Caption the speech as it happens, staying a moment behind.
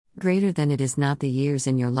Greater than it is not the years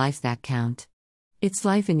in your life that count. It's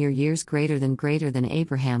life in your years greater than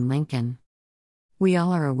Abraham Lincoln. We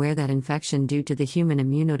all are aware that infection due to the human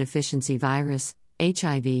immunodeficiency virus,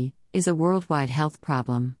 HIV, is a worldwide health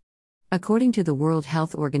problem. According to the World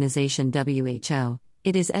Health Organization (WHO),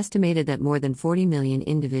 it is estimated that more than 40 million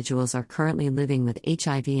individuals are currently living with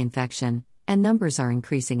HIV infection, and numbers are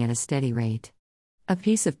increasing at a steady rate. A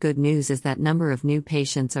piece of good news is that number of new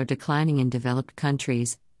patients are declining in developed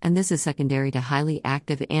countries, and this is secondary to highly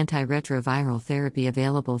active antiretroviral therapy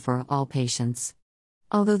available for all patients.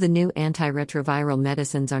 Although the new antiretroviral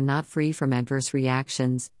medicines are not free from adverse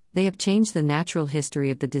reactions, they have changed the natural history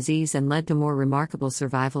of the disease and led to more remarkable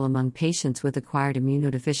survival among patients with acquired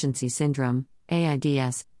immunodeficiency syndrome,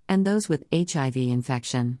 AIDS, and those with HIV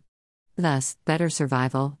infection. Thus, better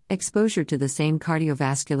survival, exposure to the same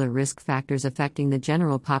cardiovascular risk factors affecting the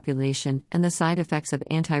general population, and the side effects of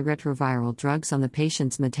antiretroviral drugs on the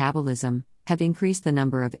patient's metabolism, have increased the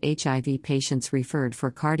number of HIV patients referred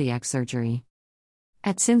for cardiac surgery.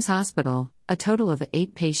 At Sims Hospital, a total of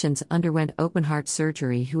 8 patients underwent open-heart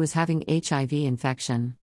surgery who was having HIV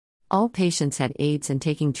infection. All patients had AIDS and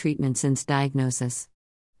taking treatment since diagnosis.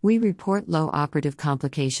 We report low operative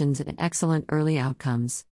complications and excellent early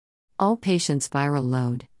outcomes. All patients' viral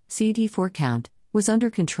load, CD4 count, was under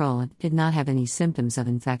control and did not have any symptoms of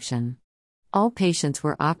infection. All patients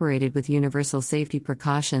were operated with universal safety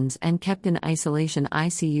precautions and kept in isolation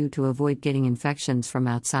ICU to avoid getting infections from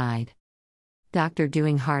outside. Doctor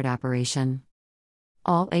doing heart operation.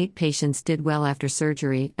 All 8 patients did well after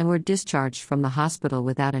surgery and were discharged from the hospital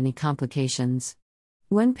without any complications.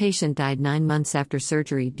 One patient died 9 months after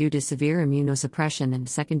surgery due to severe immunosuppression and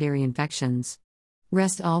secondary infections.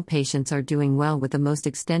 Rest all patients are doing well with the most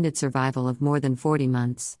extended survival of more than 40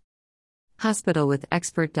 months. Hospital with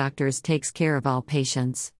expert doctors takes care of all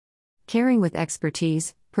patients. Caring with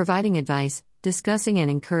expertise, providing advice, discussing and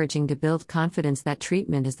encouraging to build confidence that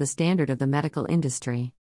treatment is the standard of the medical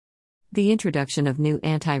industry. The introduction of new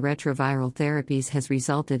antiretroviral therapies has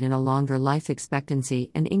resulted in a longer life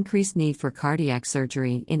expectancy and increased need for cardiac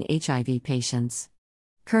surgery in HIV patients.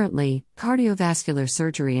 Currently, cardiovascular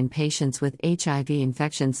surgery in patients with HIV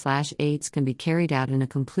infection/AIDS can be carried out in a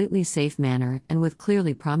completely safe manner and with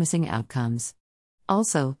clearly promising outcomes.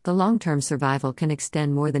 Also, the long-term survival can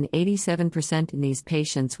extend more than 87% in these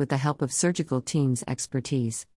patients with the help of surgical teams' expertise.